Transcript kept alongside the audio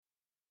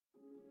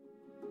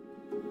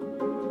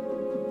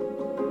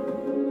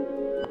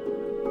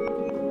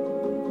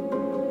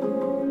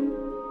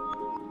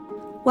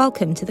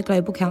Welcome to the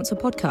Global Council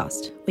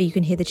podcast, where you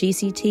can hear the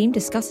GC team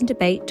discuss and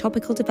debate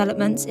topical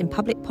developments in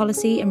public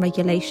policy and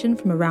regulation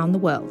from around the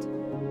world.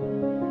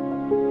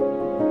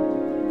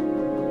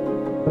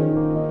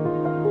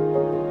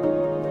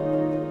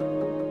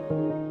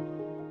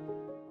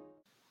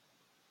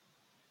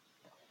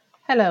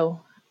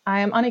 Hello, I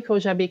am Aniko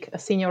Žabik, a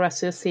senior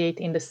associate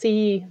in the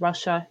CE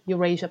Russia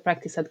Eurasia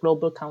practice at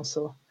Global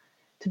Council.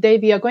 Today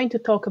we are going to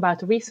talk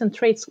about a recent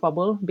trade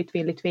squabble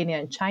between Lithuania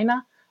and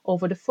China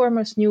over the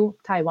former's new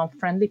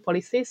Taiwan-friendly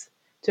policies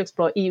to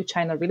explore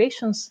EU-China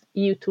relations,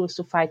 EU tools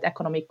to fight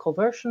economic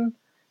coercion,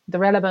 the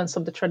relevance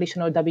of the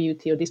traditional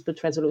WTO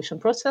dispute resolution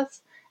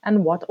process,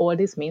 and what all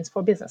this means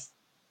for business.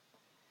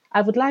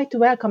 I would like to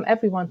welcome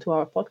everyone to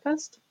our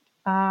podcast,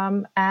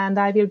 and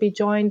I will be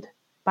joined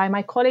by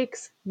my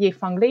colleagues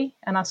Yifang Li,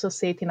 an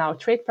associate in our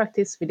trade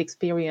practice with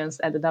experience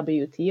at the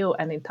WTO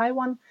and in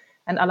Taiwan,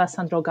 and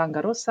Alessandro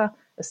Gangarosa,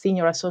 a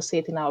senior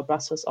associate in our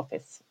Brussels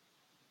office.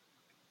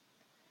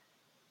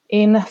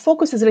 In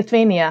focus is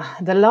Lithuania,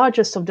 the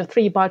largest of the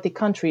three Baltic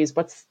countries,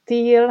 but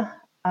still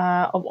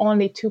of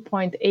only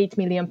 2.8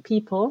 million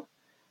people,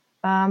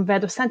 where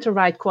the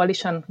center-right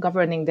coalition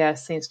governing there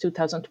since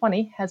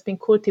 2020 has been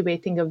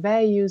cultivating a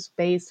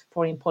values-based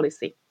foreign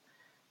policy.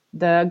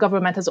 The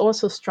government has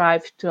also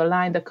strived to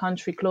align the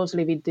country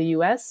closely with the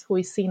US, who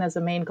is seen as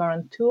a main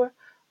guarantor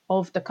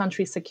of the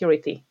country's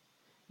security.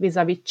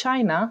 Vis-à-vis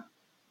China,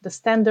 the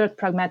standard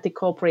pragmatic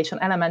cooperation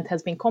element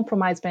has been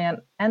compromised by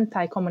an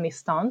anti-communist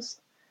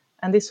stance,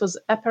 and this was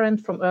apparent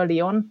from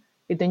early on,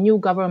 with the new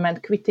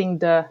government quitting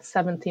the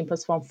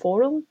 17+1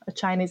 Forum, a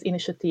Chinese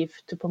initiative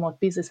to promote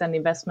business and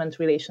investment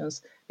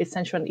relations with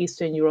Central and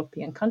Eastern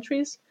European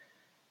countries,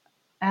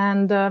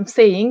 and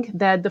saying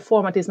that the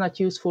format is not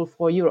useful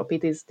for Europe,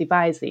 it is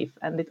divisive,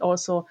 and it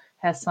also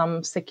has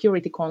some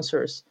security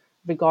concerns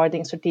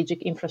regarding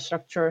strategic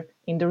infrastructure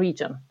in the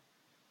region.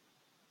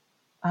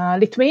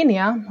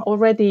 Lithuania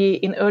already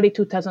in early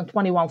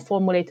 2021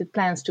 formulated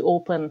plans to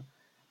open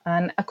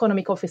an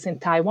economic office in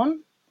Taiwan,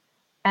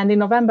 and in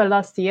November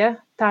last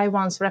year,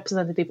 Taiwan's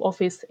representative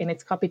office in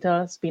its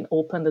capital has been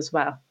opened as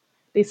well.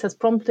 This has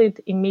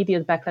prompted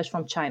immediate backlash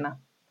from China.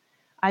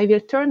 I will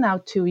turn now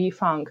to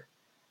Yifang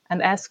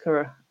and ask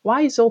her,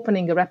 why is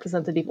opening a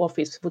representative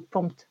office would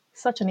prompt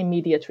such an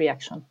immediate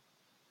reaction?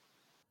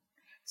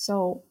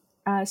 So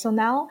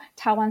now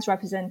Taiwan's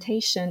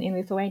representation in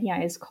Lithuania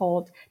is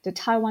called the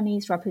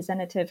Taiwanese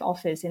Representative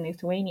Office in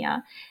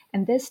Lithuania,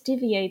 and this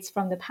deviates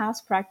from the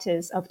past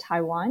practice of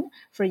Taiwan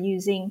for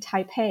using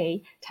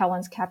Taipei,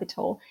 Taiwan's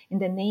capital, in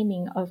the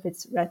naming of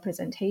its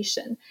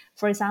representation.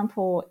 For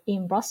example,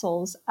 in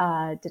Brussels,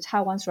 the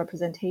Taiwan's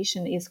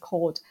representation is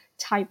called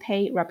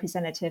Taipei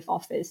Representative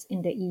Office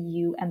in the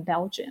EU and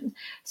Belgium.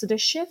 So the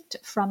shift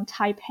from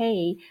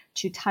Taipei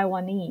to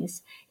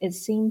Taiwanese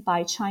is seen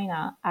by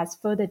China as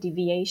further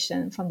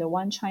deviation from the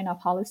One China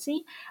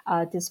policy,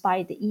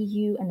 despite the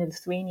EU and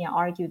Lithuania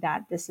argue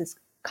that this is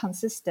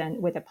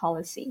consistent with the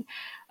policy.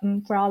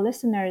 For our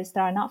listeners that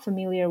are not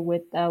familiar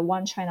with the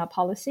One China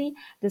policy,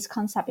 this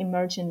concept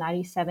emerged in the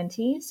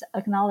 1970s,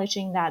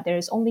 acknowledging that there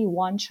is only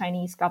one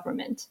Chinese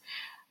government.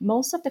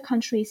 Most of the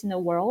countries in the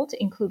world,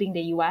 including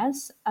the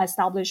US,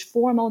 established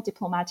formal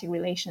diplomatic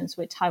relations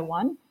with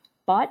Taiwan,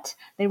 but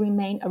they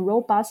remain a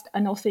robust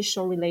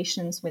unofficial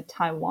relations with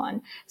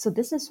Taiwan. So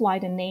this is why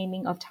the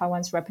naming of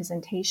Taiwan's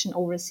representation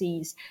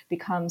overseas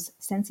becomes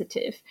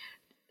sensitive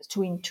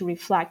to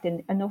reflect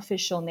the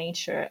unofficial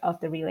nature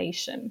of the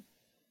relation.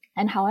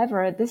 And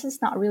however, this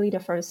is not really the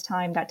first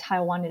time that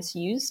Taiwan is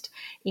used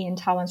in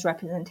Taiwan's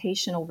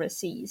representation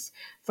overseas.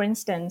 For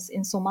instance,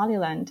 in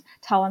Somaliland,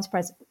 Taiwan's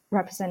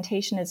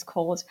representation is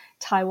called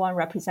Taiwan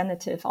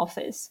Representative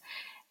Office.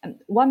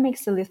 What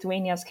makes the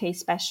Lithuania's case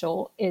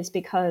special is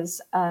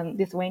because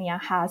Lithuania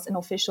has an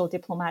official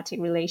diplomatic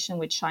relation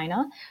with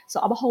China, so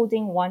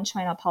upholding one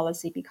China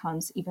policy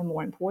becomes even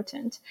more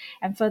important.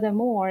 And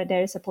furthermore,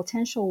 there is a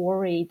potential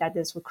worry that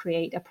this will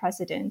create a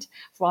precedent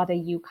for other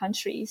EU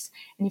countries.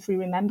 And if we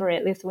remember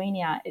it,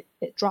 Lithuania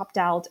it dropped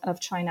out of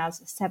China's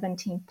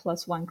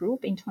 17+1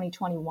 group in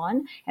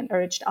 2021 and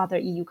urged other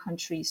EU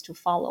countries to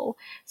follow.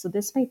 So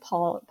this may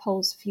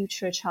pose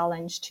future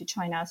challenge to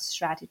China's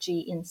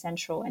strategy in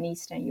Central and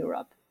Eastern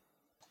Europe.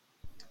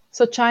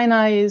 So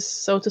China is,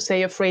 so to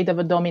say, afraid of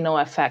a domino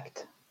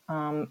effect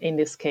in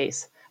this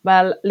case.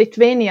 Well,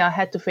 Lithuania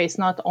had to face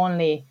not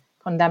only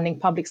condemning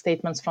public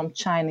statements from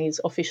Chinese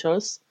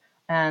officials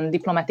and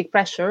diplomatic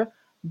pressure,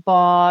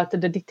 but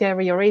the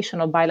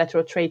deterioration of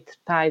bilateral trade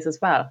ties as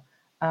well.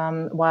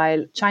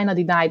 While China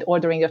denied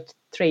ordering a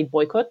trade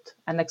boycott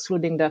and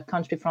excluding the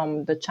country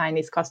from the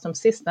Chinese customs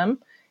system,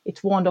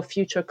 it warned of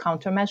future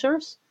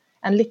countermeasures.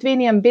 And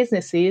Lithuanian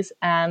businesses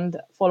and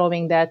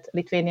following that,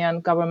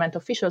 Lithuanian government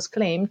officials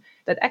claimed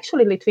that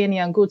actually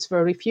Lithuanian goods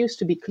were refused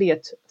to be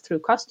cleared through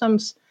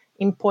customs,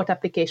 import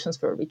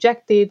applications were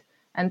rejected,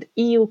 and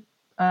EU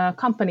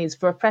companies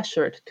were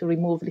pressured to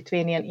remove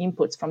Lithuanian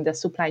inputs from their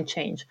supply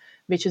chain,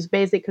 which is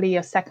basically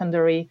a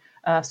secondary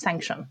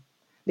sanction.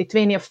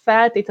 Lithuania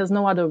felt it has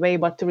no other way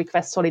but to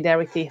request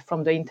solidarity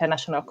from the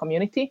international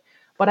community,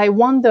 but I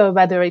wonder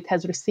whether it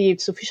has received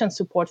sufficient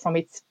support from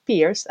its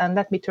peers. And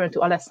let me turn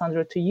to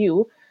Alessandro, to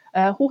you,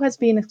 who has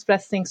been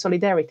expressing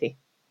solidarity.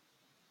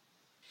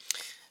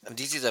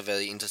 This is a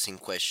very interesting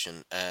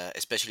question,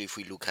 especially if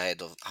we look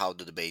ahead of how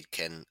the debate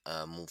can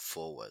move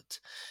forward.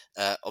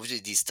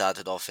 Obviously, this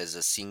started off as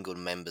a single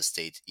member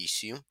state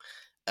issue,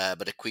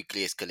 but it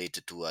quickly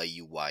escalated to a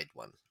EU-wide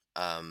one.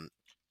 Um,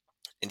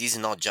 and this is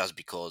not just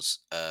because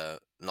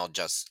not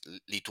just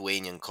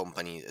Lithuanian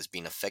companies has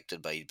been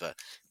affected by it, but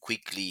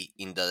quickly,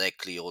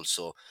 indirectly,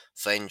 also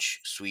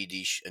French,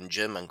 Swedish, and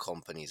German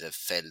companies have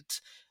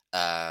felt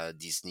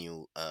this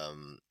new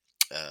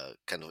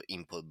kind of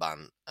import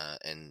ban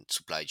and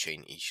supply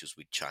chain issues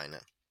with China.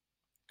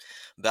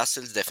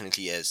 Brussels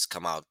definitely has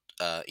come out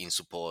in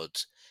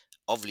support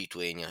of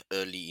Lithuania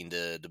early in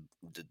the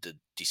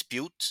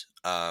dispute,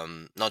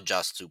 not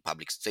just through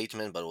public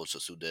statement, but also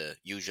through the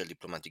usual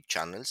diplomatic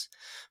channels.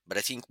 But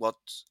I think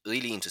what's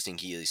really interesting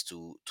here is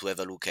to have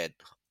a look at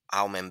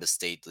how member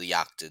states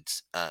reacted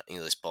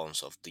in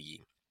response of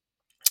the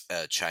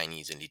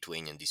Chinese and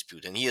Lithuanian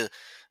dispute. And here,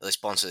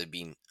 responses have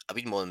been a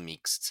bit more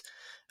mixed.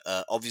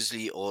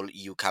 Obviously, all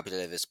EU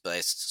capitals have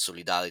expressed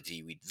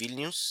solidarity with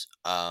Vilnius,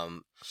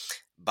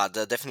 but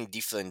there are definitely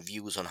different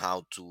views on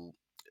how to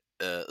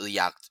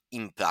react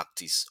in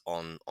practice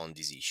on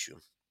this issue.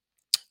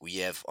 We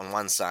have on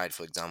one side,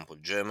 for example,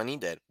 Germany,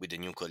 that with the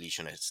new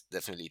coalition has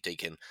definitely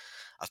taken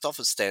a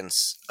tougher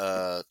stance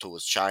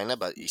towards China,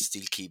 but it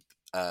still keep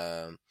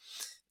uh,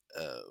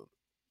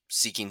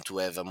 seeking to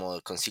have a more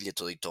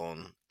conciliatory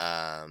tone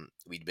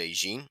with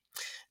Beijing.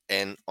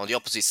 And on the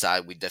opposite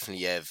side, we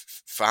definitely have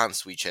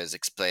France, which has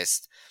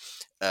expressed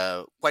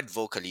quite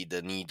vocally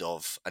the need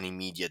of an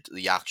immediate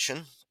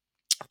reaction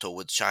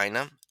towards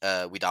China,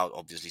 without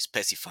obviously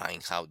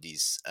specifying how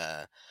this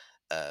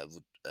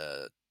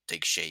would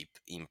take shape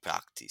in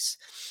practice.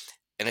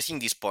 And I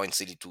think this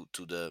points really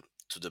to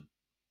the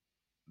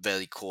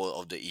very core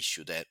of the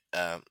issue that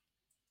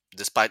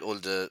despite all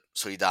the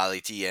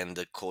solidarity and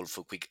the call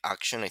for quick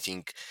action, I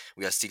think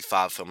we are still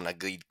far from an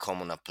agreed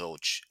common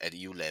approach at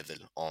EU level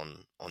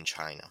on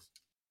China.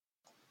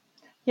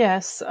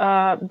 Yes,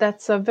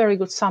 that's a very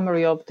good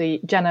summary of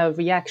the general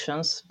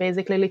reactions.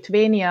 Basically,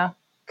 Lithuania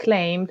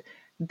claimed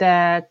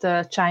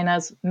that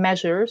China's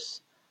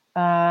measures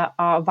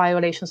are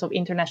violations of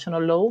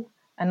international law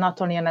and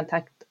not only an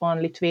attack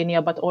on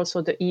Lithuania, but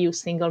also the EU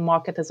single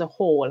market as a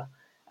whole.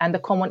 And the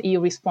common EU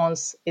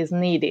response is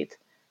needed.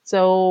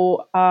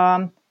 So,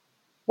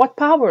 what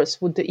powers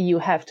would the EU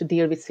have to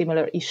deal with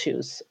similar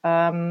issues?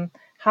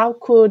 How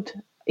could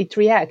it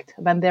react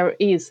when there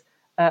is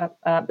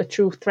a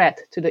true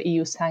threat to the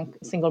EU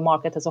single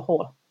market as a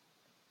whole?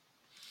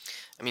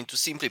 I mean, to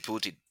simply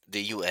put it,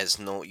 the EU has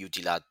no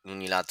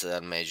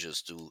unilateral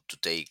measures to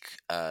take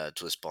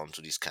to respond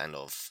to these kind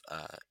of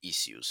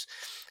issues.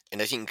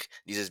 And I think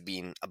this has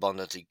been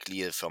abundantly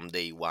clear from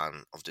day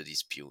one of the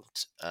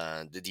dispute.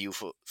 The EU,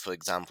 for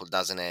example,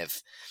 doesn't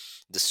have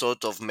the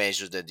sort of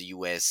measures that the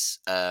US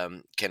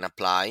can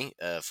apply,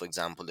 for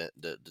example,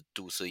 the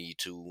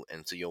 232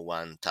 and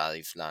 301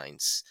 tariff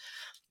lines.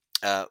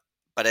 Uh,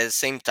 but at the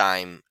same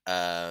time,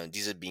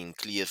 this has been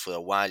clear for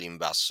a while in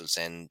Brussels,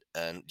 and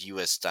the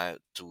US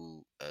started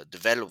to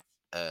develop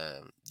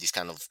these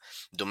kind of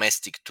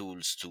domestic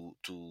tools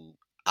to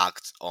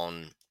act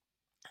on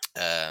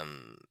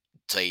um,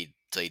 trade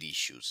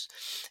issues.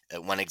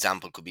 One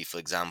example could be, for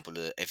example,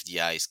 the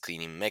FDI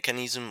screening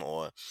mechanism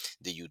or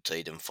the EU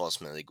trade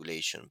enforcement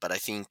regulation. But I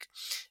think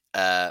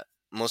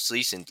most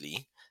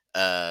recently,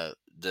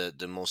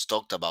 the most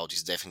talked about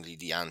is definitely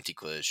the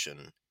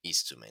anti-coercion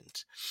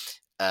instrument.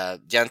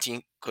 The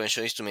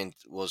anti-coercion instrument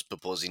was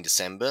proposed in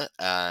December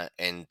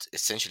and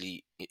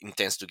essentially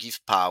intends to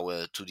give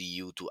power to the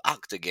EU to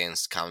act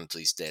against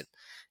countries that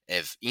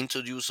have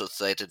introduced or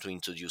threatened to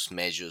introduce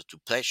measures to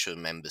pressure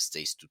member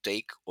states to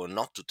take or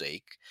not to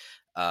take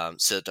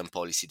certain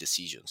policy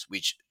decisions,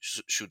 which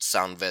should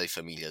sound very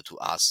familiar to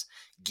us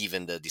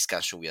given the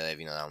discussion we are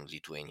having around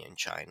Lithuania and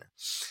China.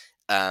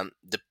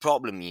 The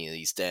problem here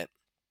is that,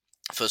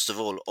 first of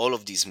all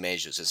of these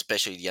measures,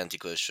 especially the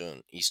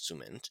anti-coercion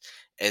instrument,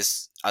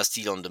 are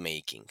still on the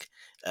making.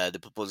 The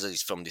proposal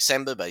is from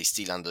December, but it's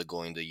still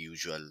undergoing the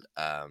usual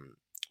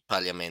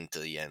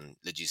parliamentary and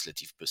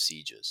legislative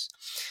procedures.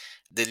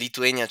 The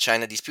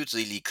Lithuania-China dispute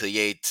really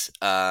create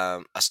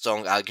a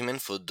strong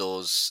argument for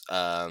those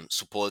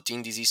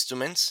supporting these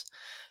instruments.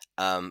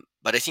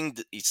 But I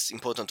think it's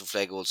important to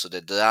flag also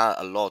that there are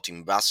a lot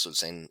in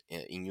Brussels and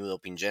in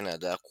Europe in general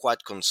that are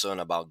quite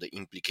concerned about the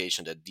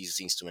implication that this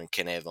instrument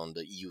can have on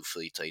the EU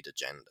free trade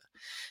agenda.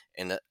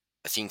 And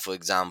I think, for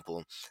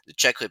example, the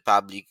Czech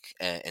Republic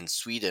and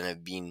Sweden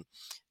have been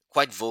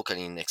quite vocal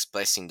in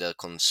expressing their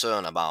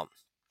concern about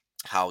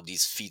how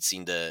this fits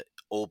in the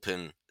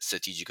open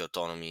strategic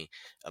autonomy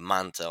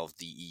mantra of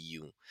the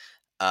EU.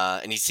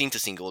 And it's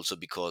interesting also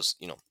because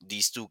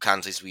these two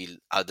countries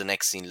are the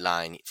next in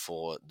line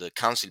for the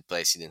council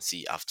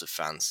presidency after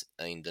France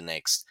in the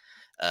next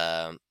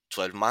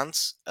 12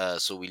 months.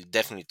 So we'll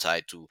definitely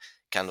try to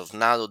kind of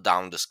narrow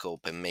down the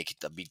scope and make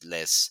it a bit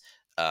less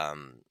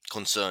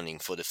concerning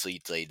for the free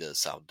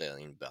traders out there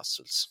in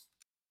Brussels.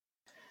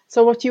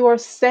 So what you are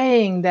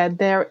saying that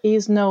there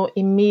is no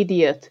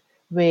immediate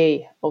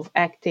way of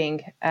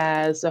acting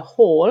as a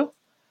whole,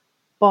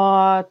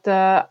 but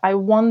I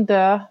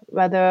wonder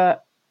whether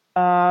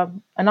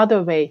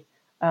another way,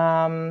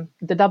 the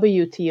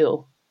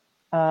WTO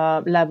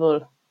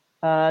level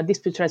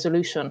dispute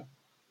resolution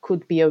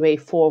could be a way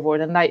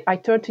forward. And I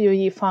turn to you,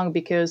 Yifang,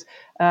 because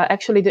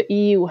actually the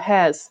EU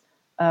has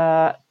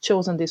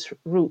chosen this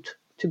route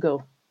to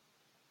go.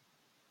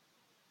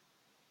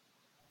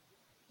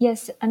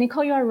 Yes,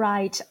 Nicole, you're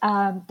right.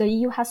 The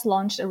EU has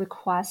launched a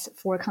request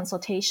for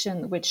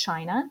consultation with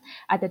China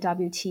at the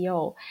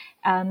WTO.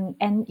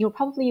 And you'll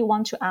probably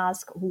want to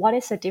ask, what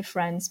is the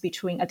difference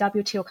between a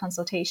WTO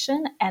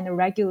consultation and a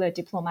regular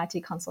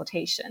diplomatic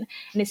consultation?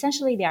 And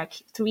essentially, there are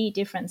three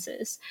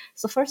differences.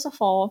 So first of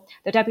all,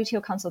 the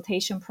WTO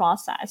consultation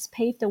process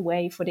paved the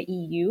way for the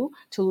EU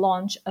to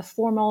launch a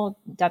formal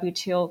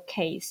WTO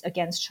case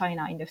against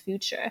China in the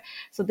future.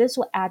 So this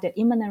will add the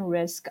imminent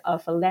risk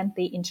of a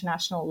lengthy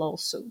international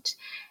lawsuit.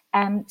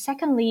 And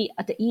secondly,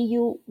 the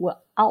EU will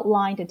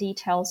outline the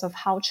details of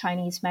how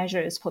Chinese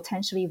measures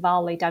potentially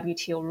violate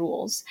WTO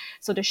rules.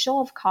 So the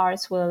show of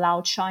cards will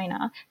allow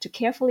China to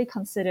carefully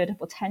consider the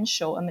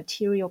potential and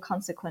material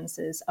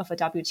consequences of a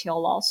WTO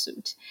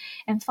lawsuit.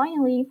 And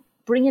finally,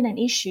 bringing an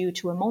issue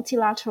to a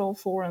multilateral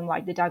forum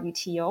like the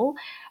WTO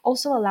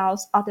also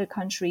allows other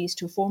countries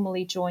to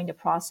formally join the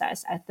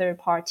process as third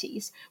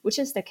parties, which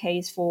is the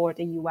case for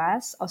the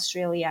US,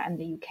 Australia, and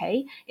the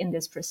UK in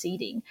this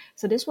proceeding.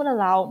 So this would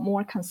allow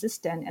more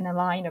consistent and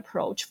aligned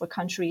approach for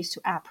countries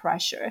to add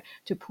pressure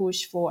to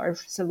push for a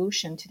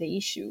solution to the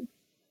issue.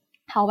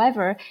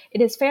 However, it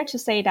is fair to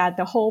say that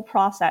the whole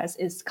process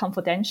is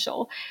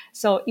confidential.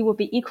 So it would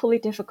be equally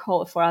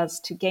difficult for us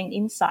to gain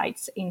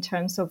insights in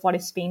terms of what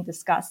is being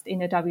discussed in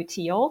the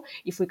WTO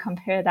if we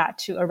compare that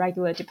to a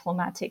regular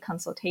diplomatic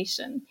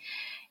consultation.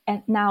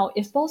 And now,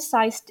 if both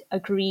sides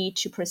agree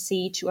to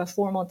proceed to a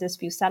formal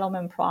dispute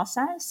settlement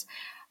process,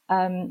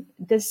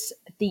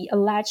 the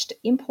alleged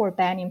import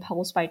ban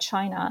imposed by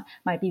China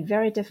might be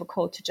very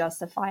difficult to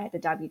justify at the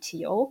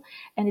WTO,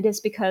 and it is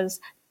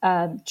because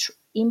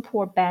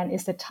import ban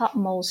is the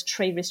topmost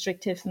trade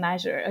restrictive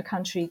measure a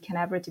country can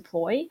ever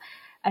deploy.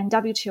 And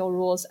WTO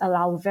rules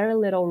allow very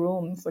little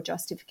room for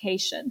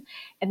justification.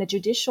 And the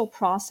judicial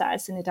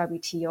process in the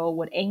WTO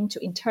would aim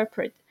to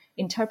interpret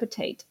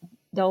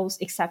those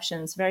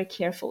exceptions very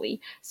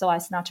carefully so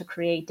as not to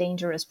create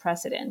dangerous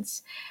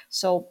precedents.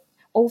 So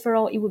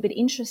overall, it would be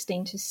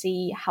interesting to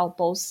see how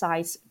both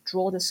sides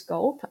draw the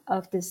scope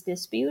of this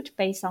dispute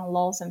based on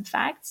laws and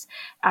facts,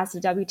 as the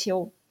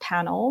WTO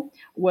panel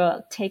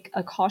will take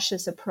a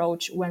cautious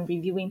approach when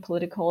reviewing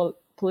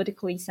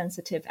politically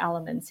sensitive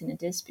elements in a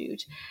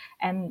dispute.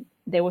 And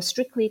they will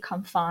strictly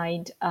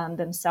confine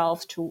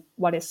themselves to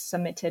what is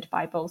submitted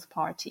by both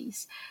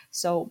parties.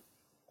 So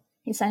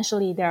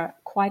essentially, there are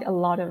quite a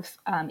lot of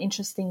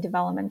interesting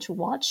development to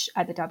watch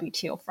at the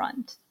WTO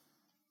front.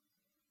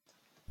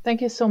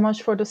 Thank you so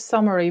much for the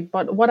summary.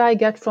 But what I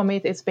get from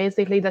it is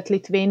basically that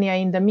Lithuania,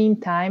 in the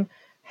meantime,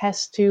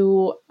 has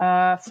to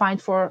find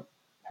for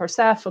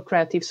herself a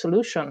creative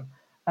solution.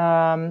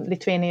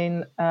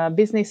 Lithuanian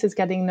business is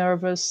getting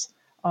nervous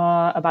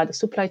about the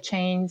supply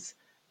chains,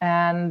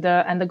 and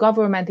the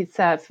government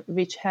itself,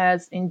 which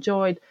has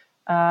enjoyed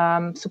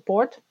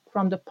support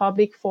from the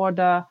public for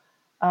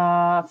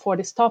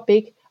this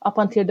topic up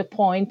until the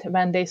point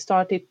when they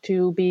started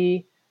to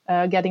be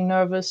getting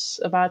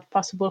nervous about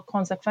possible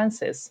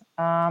consequences.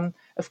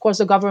 Of course,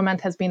 the government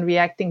has been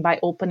reacting by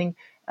opening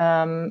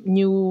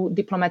new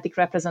diplomatic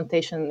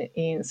representation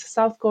in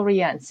South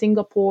Korea and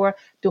Singapore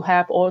to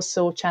help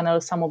also channel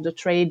some of the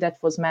trade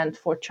that was meant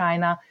for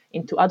China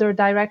into other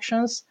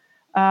directions.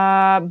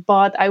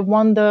 But I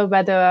wonder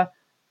whether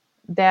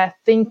they're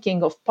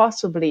thinking of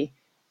possibly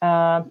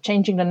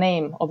changing the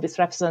name of this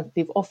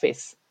representative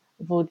office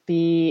would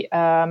be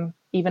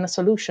even a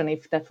solution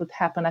if that would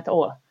happen at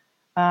all.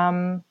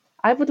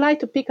 I would like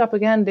to pick up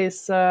again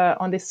this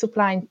on this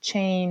supply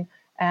chain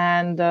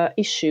and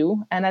issue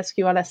and ask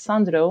you,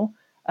 Alessandro,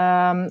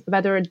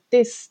 whether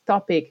this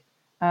topic,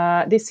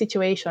 this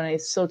situation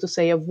is, so to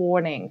say, a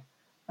warning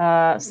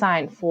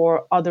sign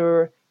for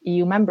other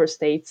EU member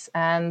states,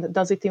 and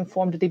does it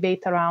inform the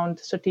debate around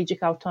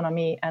strategic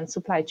autonomy and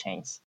supply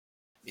chains?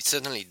 It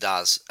certainly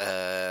does.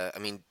 I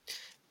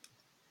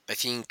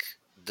think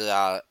there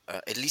are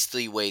at least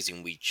three ways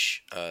in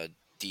which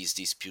this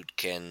dispute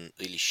can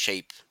really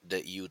shape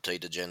the EU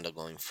trade agenda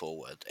going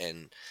forward,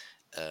 and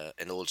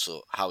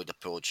also how it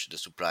approach the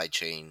supply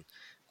chain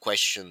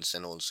questions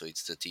and also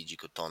its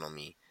strategic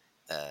autonomy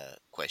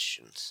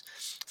questions.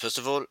 First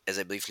of all, as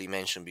I briefly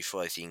mentioned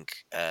before, I think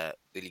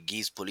really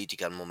gives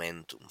political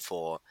momentum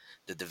for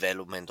the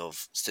development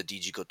of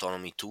strategic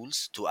autonomy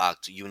tools to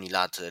act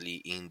unilaterally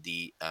in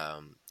the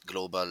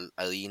global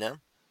arena.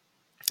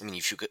 I mean,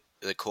 if you could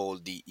recall,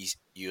 the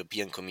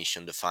European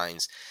Commission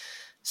defines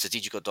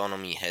strategic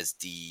autonomy has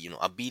the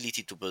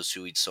ability to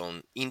pursue its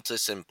own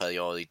interests and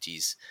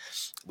priorities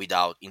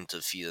without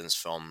interference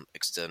from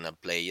external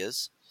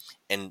players.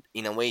 And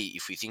in a way,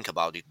 if we think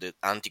about it, the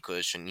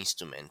anti-coercion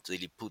instrument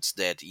really puts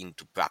that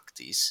into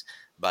practice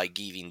by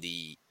giving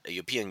the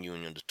European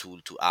Union the tool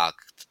to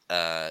act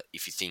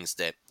if it thinks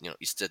that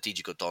its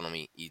strategic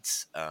autonomy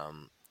is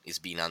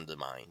being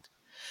undermined.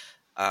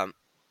 Um,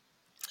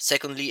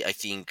 Secondly, I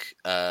think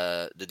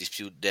the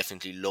dispute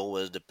definitely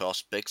lowers the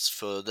prospects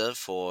further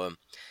for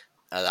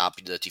a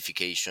rapid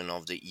ratification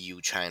of the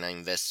EU-China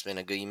investment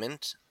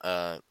agreement.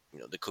 The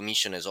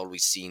Commission has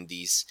always seen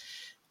this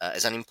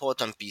as an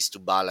important piece to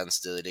balance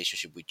the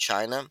relationship with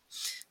China,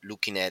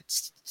 looking at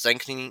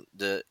strengthening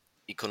the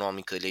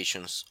economic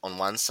relations on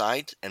one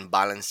side and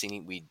balancing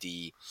it with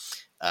the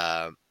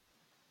uh,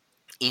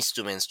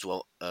 instruments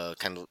to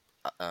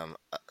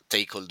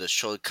tackle the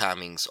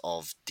shortcomings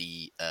of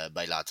the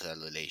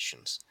bilateral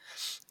relations.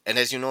 And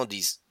as you know,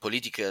 these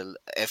political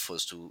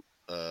efforts to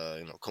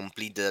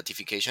complete the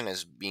ratification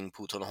has been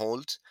put on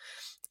hold.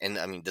 And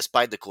I mean,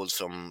 despite the calls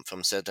from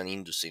certain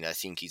industry, I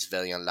think it's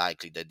very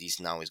unlikely that this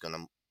now is going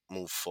to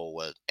move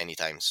forward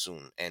anytime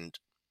soon. And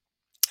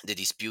the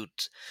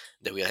dispute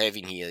that we are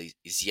having here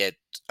is yet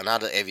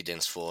another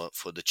evidence for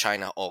the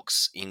China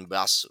ox in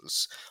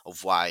Brussels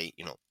of why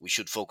we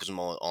should focus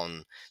more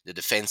on the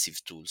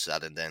defensive tools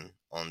rather than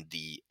on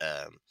the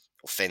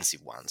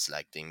offensive ones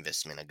like the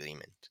investment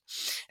agreement.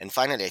 And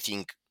finally, I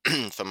think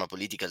from a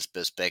political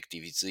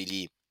perspective, it's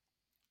really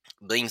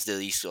brings the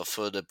risk of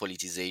further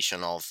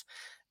politicization of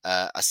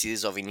a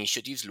series of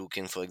initiatives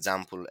looking, for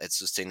example, at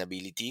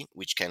sustainability,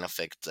 which can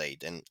affect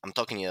trade. And I'm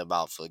talking here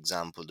about, for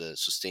example, the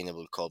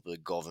sustainable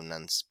corporate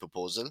governance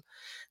proposal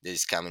that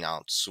is coming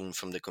out soon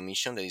from the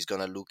Commission that is going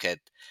to look at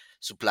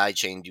supply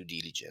chain due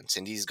diligence.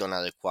 And this is going to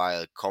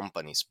require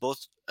companies,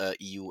 both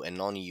EU and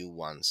non EU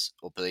ones,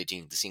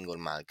 operating the single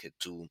market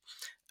to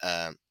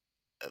uh,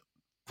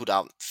 put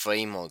out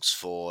frameworks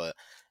for.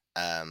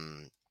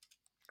 Um,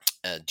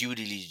 due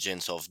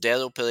diligence of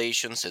their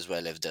operations as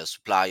well as their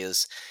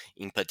suppliers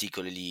in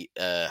particularly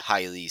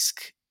high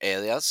risk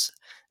areas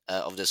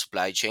of the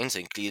supply chains.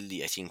 And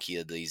clearly, I think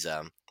here there is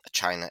a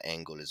China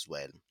angle as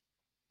well.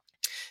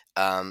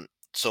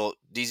 So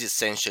this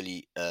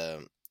essentially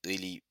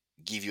really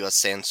give you a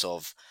sense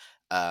of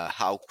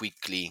how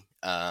quickly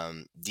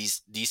this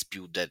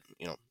dispute that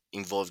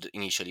involved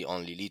initially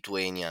only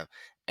Lithuania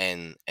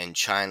and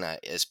China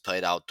has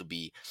spread out to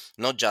be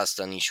not just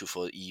an issue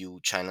for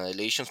EU-China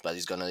relations, but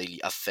it's going to really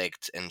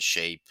affect and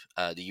shape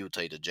the EU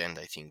trade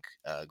agenda, I think,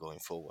 going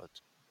forward.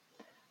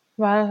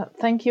 Well,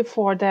 thank you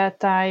for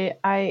that.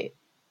 I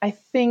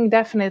think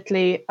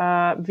definitely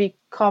we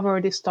cover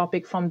this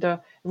topic from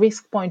the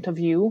risk point of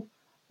view,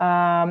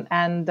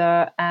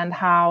 and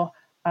how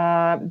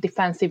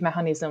defensive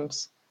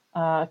mechanisms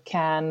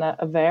can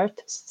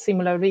avert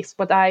similar risks.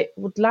 But I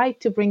would like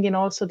to bring in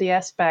also the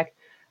aspect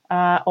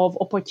of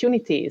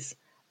opportunities.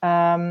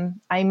 I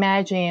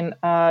imagine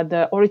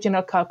the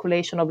original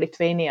calculation of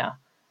Lithuania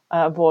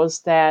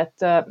was that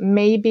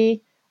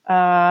maybe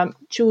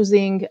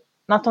choosing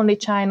not only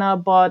China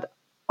but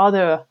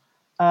other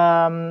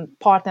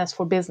partners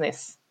for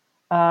business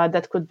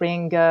that could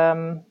bring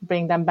them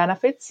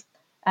benefits.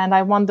 And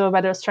I wonder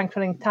whether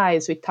strengthening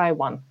ties with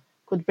Taiwan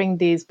could bring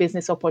these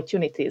business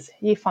opportunities.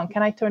 Yifan,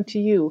 can I turn to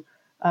you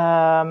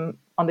on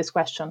this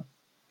question?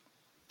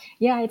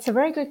 Yeah, it's a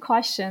very good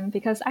question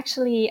because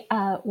actually,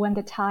 when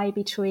the tie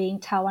between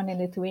Taiwan and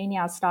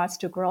Lithuania starts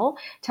to grow,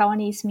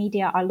 Taiwanese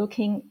media are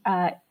looking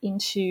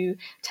into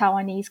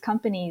Taiwanese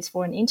companies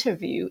for an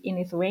interview in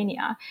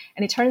Lithuania.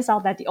 And it turns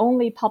out that the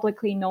only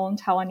publicly known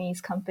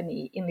Taiwanese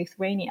company in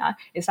Lithuania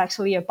is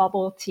actually a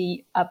bubble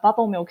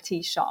milk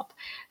tea shop.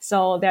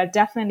 So there are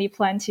definitely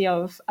plenty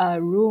of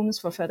rooms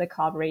for further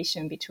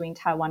collaboration between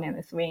Taiwan and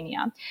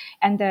Lithuania.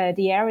 And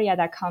the area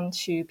that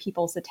comes to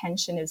people's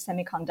attention is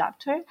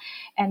semiconductor.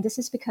 And this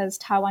is because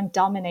Taiwan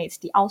dominates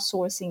the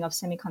outsourcing of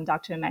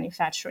semiconductor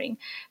manufacturing.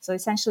 So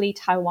essentially,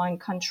 Taiwan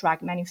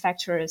contract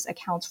manufacturers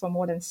accounts for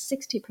more than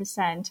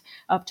 60%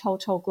 of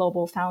total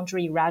global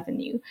foundry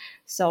revenue.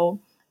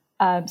 So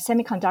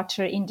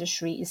semiconductor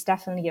industry is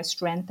definitely a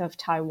strength of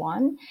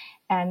Taiwan.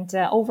 And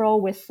overall,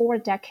 with 4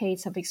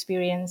 decades of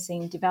experience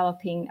in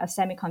developing a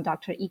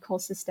semiconductor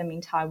ecosystem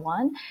in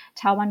Taiwan,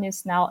 Taiwan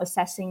is now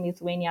assessing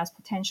Lithuania's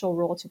potential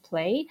role to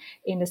play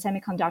in the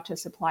semiconductor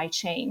supply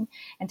chain.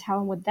 And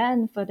Taiwan would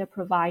then further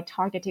provide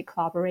targeted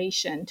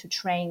collaboration to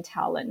train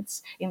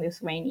talents in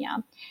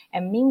Lithuania.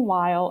 And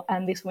meanwhile,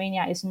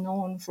 Lithuania is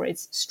known for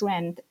its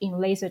strength in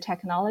laser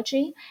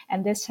technology,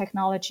 and this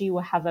technology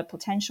will have a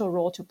potential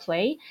role to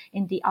play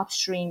in the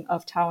upstream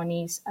of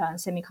Taiwanese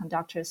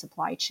semiconductor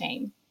supply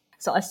chain.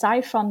 So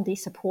aside from the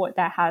support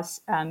that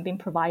has been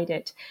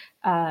provided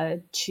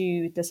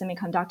to the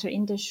semiconductor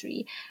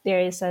industry, there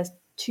is a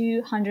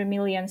 200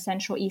 million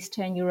Central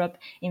Eastern Europe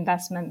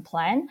investment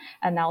plan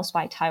announced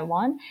by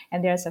Taiwan.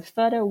 And there's a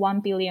further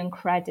 1 billion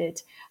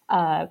credit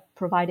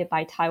provided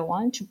by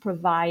Taiwan to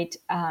provide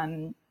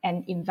and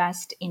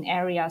invest in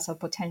areas of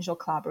potential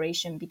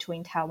collaboration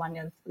between Taiwan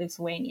and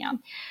Lithuania.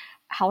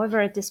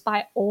 However,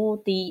 despite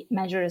all the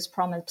measures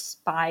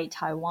promised by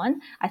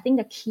Taiwan, I think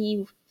the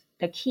key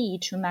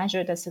to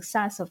measure the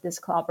success of this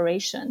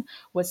collaboration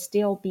would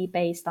still be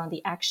based on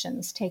the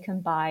actions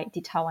taken by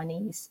the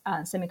Taiwanese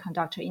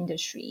semiconductor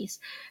industries.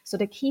 So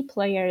the key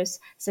players,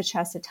 such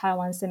as the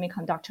Taiwan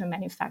Semiconductor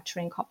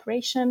Manufacturing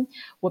Corporation,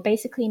 will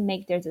basically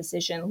make their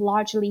decision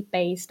largely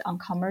based on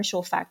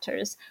commercial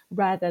factors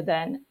rather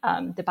than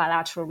the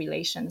bilateral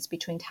relations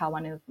between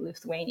Taiwan and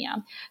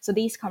Lithuania. So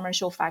these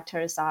commercial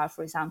factors are,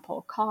 for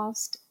example,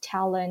 cost,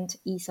 talent,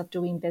 ease of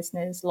doing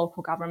business,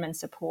 local government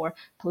support,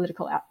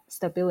 political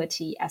stability,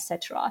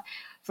 etc.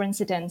 For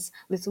instance,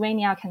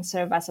 Lithuania can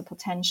serve as a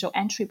potential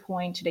entry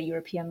point to the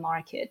European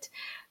market.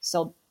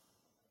 So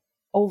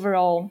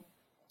overall,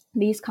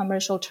 these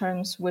commercial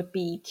terms would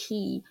be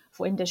key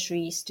for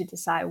industries to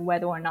decide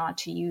whether or not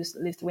to use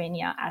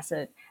Lithuania as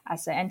an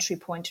entry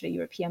point to the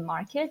European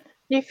market.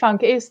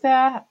 Yifang, is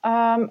there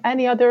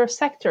any other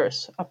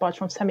sectors apart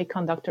from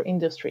semiconductor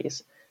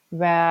industries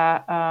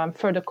where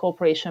further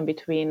cooperation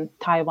between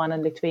Taiwan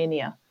and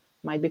Lithuania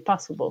might be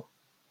possible?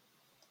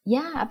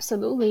 Yeah,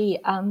 absolutely.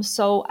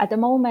 So at the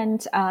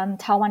moment,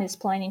 Taiwan is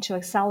planning to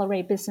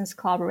accelerate business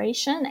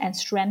collaboration and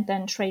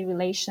strengthen trade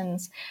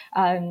relations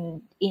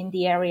in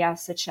the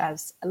areas such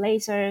as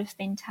laser,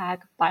 fintech,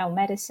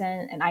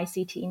 biomedicine, and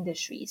ICT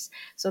industries.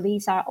 So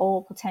these are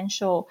all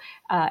potential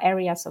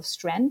areas of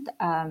strength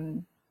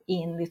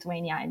in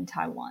Lithuania and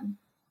Taiwan.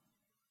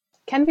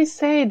 Can we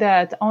say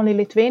that only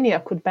Lithuania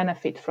could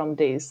benefit from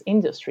these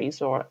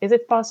industries, or is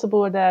it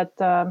possible that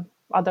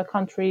other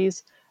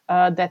countries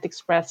that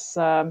express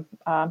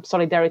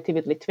solidarity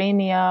with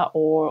Lithuania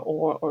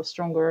or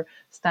stronger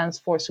stance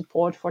for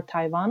support for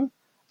Taiwan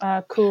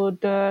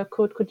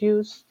could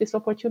use these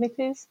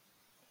opportunities?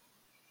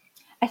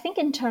 I think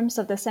in terms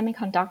of the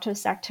semiconductor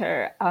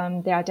sector,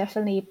 there are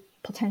definitely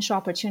potential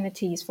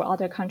opportunities for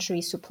other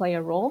countries to play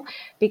a role,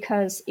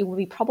 because it would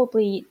be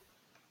probably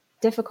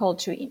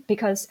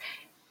because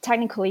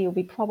technically it would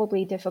be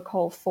probably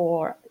difficult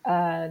for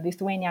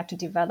Lithuania to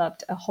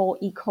develop a whole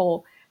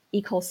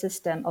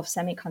ecosystem of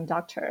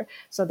semiconductor.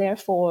 So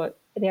therefore,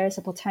 there is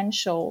a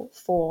potential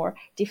for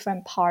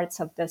different parts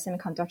of the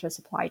semiconductor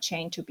supply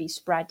chain to be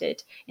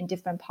spreaded in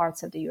different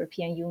parts of the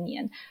European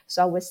Union.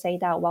 So I would say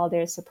that while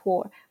there's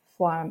support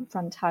from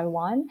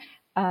Taiwan,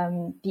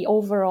 the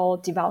overall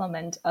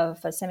development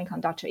of a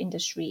semiconductor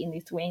industry in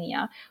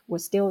Lithuania will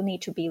still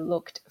need to be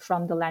looked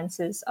from the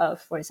lenses of,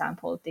 for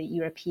example, the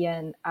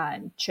European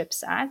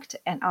CHIPS Act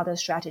and other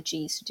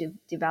strategies to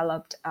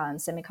develop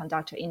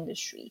semiconductor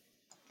industry.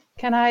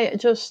 Can I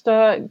just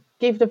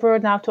give the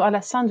word now to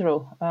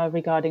Alessandro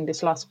regarding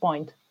this last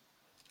point?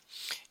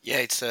 Yeah,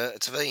 it's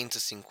a very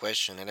interesting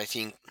question, and I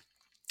think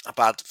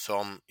apart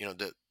from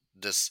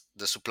the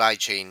supply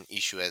chain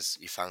issue, as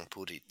Ifang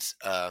put it,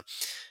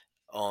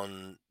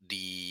 on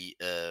the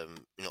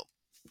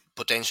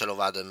potential of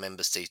other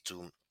member states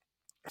to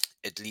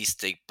at least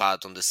take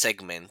part on the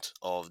segment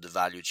of the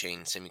value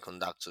chain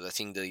semiconductors. I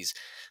think there is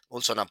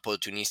also an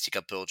opportunistic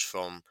approach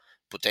from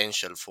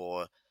potential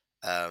for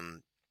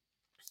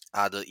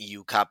other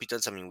EU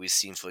capitals. I mean, we've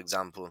seen, for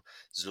example,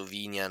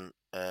 Slovenian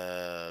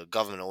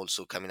government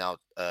also coming out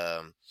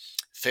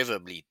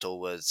favorably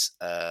towards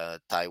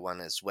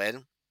Taiwan as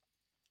well,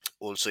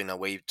 also in a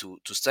way to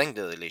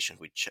strengthen the relation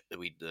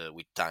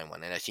with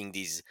Taiwan. And I think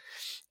this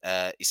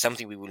is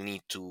something we will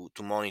need to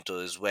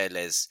monitor, as well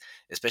as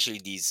especially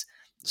these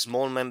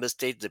small member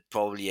states that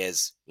probably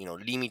has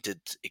limited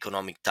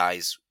economic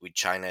ties with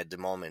China at the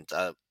moment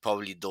are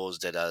probably those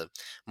that are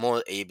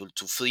more able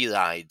to free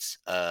ride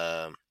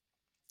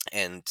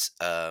and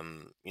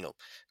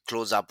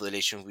close up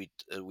relation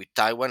with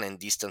Taiwan and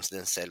distance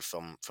themselves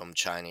from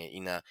China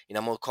in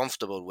a more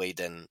comfortable way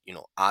than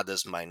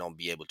others might not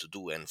be able to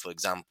do. And for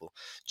example,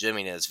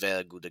 Germany is a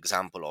very good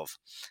example of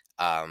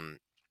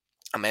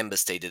a member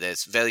state that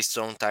has very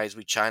strong ties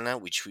with China,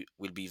 which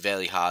will be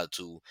very hard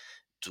to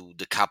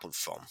decouple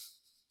from.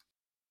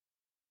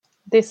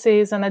 This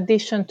is an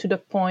addition to the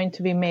point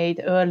we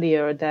made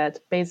earlier that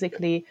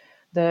basically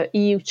the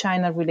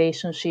EU-China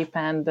relationship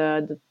and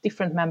the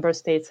different member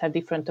states have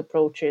different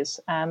approaches.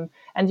 And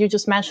you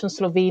just mentioned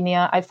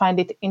Slovenia. I find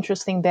it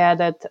interesting there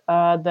that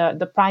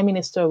the prime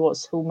minister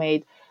was who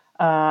made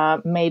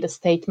a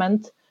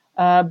statement,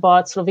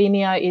 but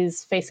Slovenia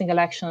is facing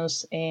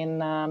elections in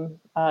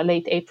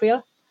late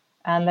April.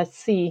 And let's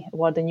see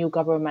what the new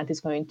government is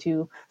going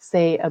to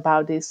say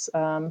about this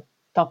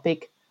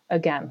topic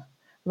again.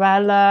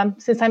 Well,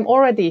 since I'm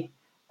already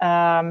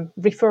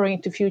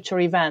referring to future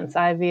events,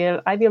 I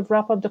will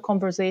wrap up the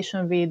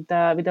conversation with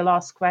the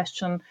last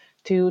question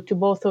to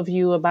both of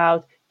you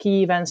about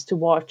key events to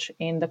watch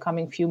in the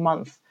coming few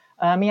months.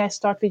 May I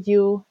start with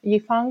you,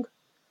 Yifang?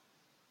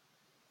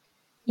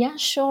 Yeah,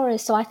 sure.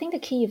 So I think the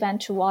key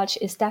event to watch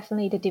is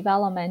definitely the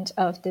development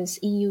of this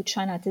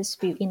EU-China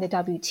dispute in the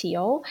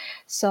WTO.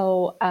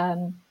 So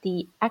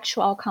the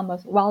actual outcome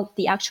of, well,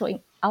 the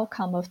actual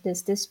outcome of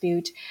this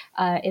dispute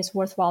is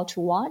worthwhile to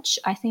watch.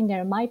 I think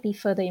there might be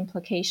further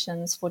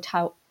implications for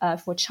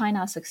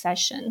China's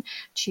succession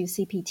to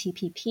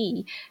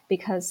CPTPP,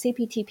 because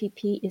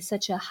CPTPP is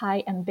such a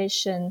high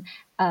ambition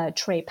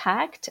trade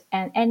pact,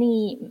 and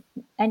any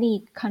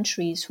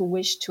countries who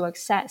wish to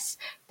access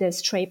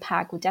this trade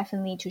pact would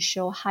definitely need to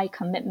show high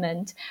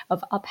commitment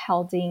of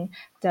upholding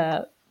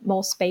the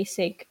most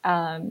basic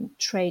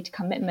trade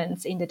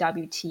commitments in the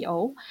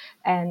WTO.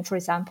 And for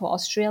example,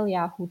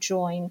 Australia, who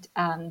joined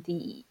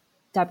the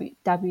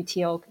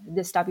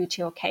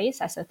WTO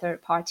case as a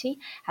third party,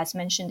 has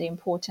mentioned the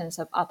importance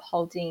of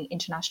upholding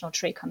international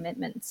trade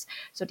commitments.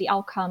 So the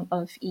outcome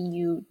of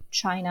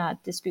EU-China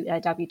dispute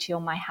at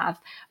WTO might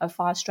have a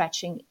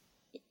far-stretching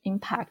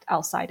impact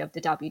outside of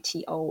the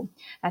WTO.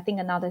 I think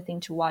another thing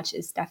to watch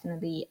is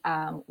definitely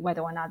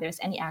whether or not there's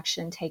any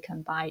action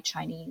taken by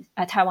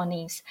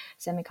Taiwanese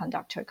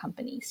semiconductor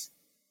companies.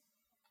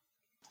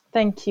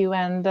 Thank you.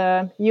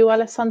 And you,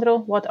 Alessandro,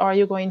 what are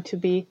you going to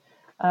be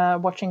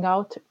watching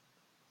out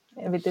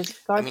with this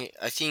regard? I mean,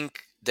 I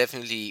think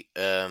definitely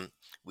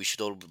we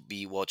should all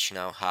be watching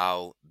out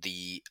how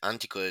the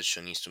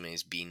anti-coercion instrument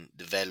is being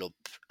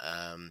developed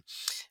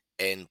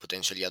and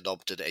potentially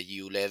adopted at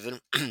EU level.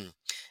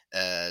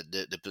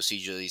 The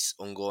procedure is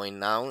ongoing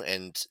now,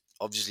 and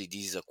obviously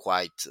this is a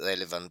quite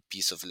relevant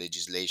piece of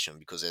legislation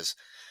because there's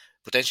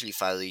potentially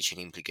far-reaching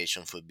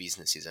implication for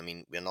businesses. I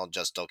mean, we're not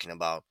just talking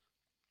about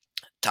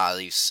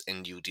tariffs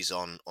and duties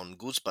on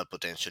goods, but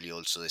potentially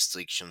also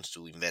restrictions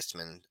to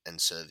investment and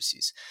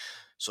services.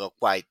 So a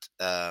quite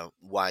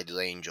wide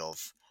range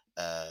of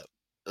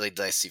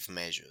redressive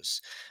measures.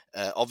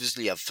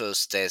 Obviously, a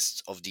first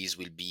test of these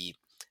will be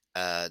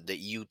the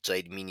EU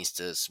trade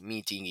ministers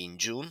meeting in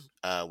June,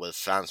 where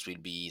France will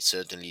be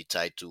certainly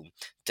try to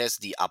test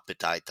the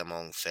appetite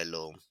among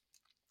fellow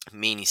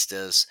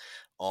ministers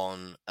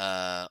on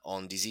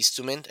this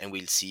instrument, and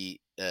we'll see,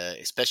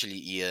 especially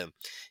here,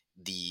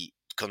 the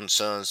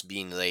concerns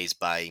being raised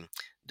by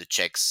the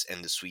Czechs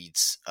and the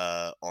Swedes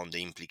on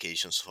the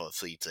implications for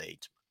free trade.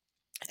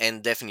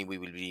 And definitely we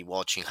will be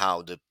watching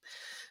how the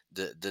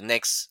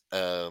next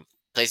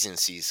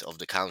presidencies of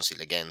the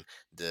council, again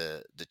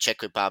the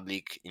Czech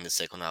Republic in the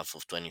second half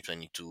of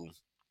 2022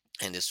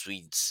 and the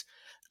Swedes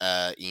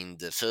in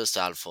the first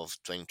half of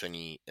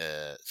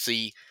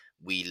 2023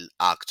 will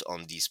act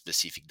on this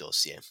specific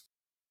dossier.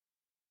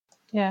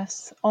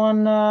 Yes,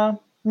 on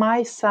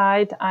my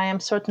side, I am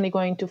certainly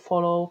going to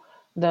follow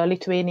the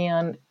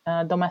Lithuanian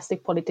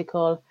domestic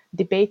political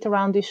debate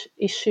around this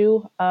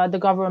issue. The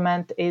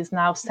government is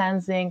now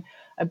sensing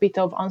a bit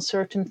of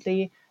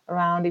uncertainty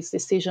around its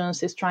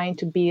decisions, is trying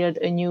to build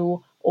a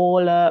new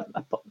all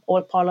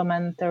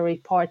parliamentary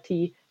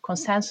party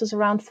consensus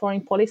around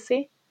foreign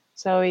policy.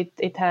 So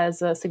it has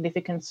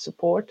significant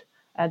support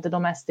at the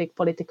domestic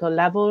political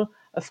level.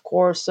 Of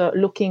course,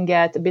 looking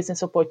at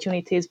business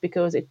opportunities,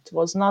 because it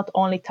was not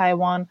only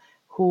Taiwan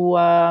who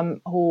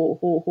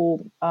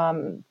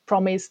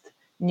promised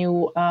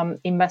new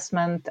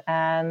investment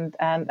and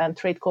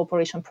trade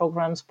cooperation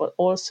programs, but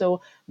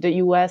also the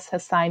US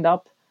has signed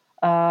up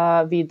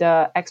with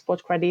the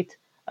export credit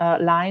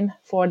line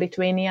for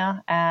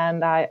Lithuania,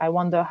 and I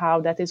wonder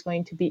how that is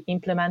going to be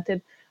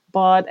implemented.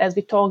 But as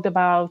we talked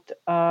about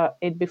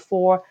it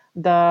before,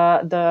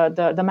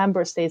 the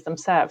member states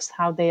themselves,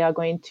 how they are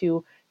going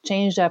to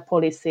change their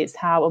policies,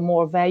 how a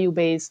more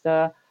value-based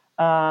a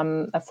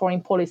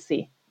foreign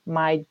policy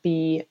might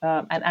be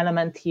an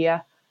element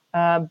here.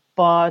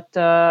 But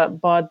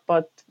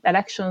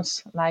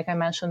elections, like I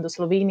mentioned, the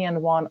Slovenian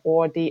one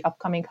or the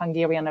upcoming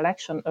Hungarian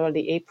election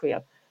early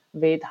April,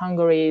 with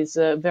Hungary's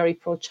very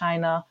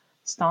pro-China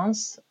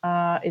stance,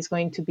 is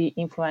going to be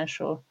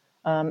influential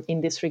in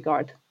this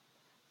regard.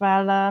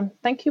 Well,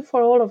 thank you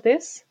for all of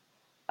this.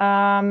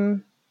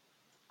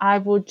 I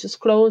would just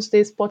close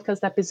this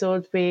podcast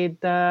episode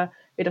with a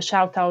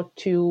shout out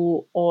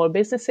to all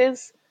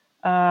businesses.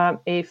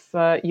 If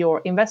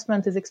your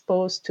investment is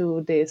exposed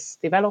to this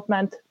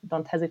development,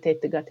 don't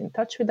hesitate to get in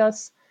touch with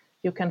us.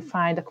 You can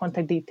find the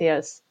contact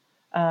details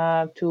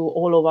to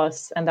all of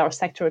us and our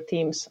sector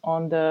teams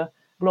on the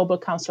Global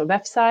Council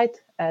website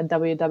at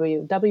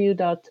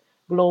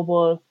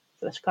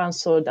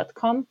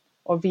www.global-council.com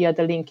or via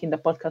the link in the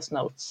podcast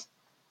notes.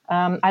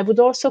 I would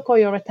also call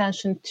your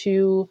attention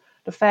to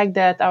the fact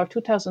that our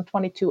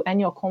 2022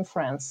 annual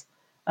conference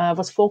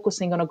was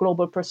focusing on a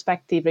global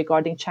perspective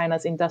regarding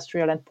China's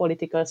industrial and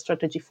political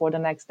strategy for the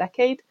next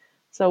decade.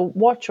 So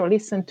watch or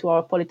listen to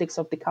our Politics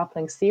of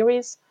Decoupling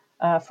series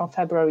from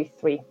February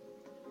 3.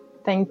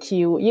 Thank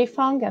you,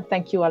 Yifang, and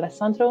thank you,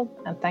 Alessandro,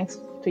 and thanks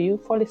to you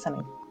for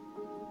listening.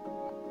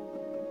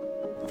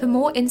 For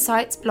more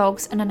insights,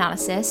 blogs, and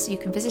analysis, you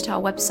can visit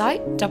our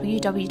website,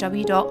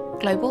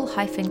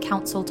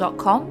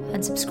 www.global-council.com,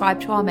 and subscribe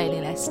to our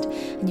mailing list.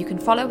 And you can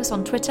follow us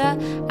on Twitter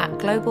at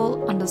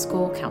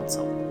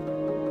global_council.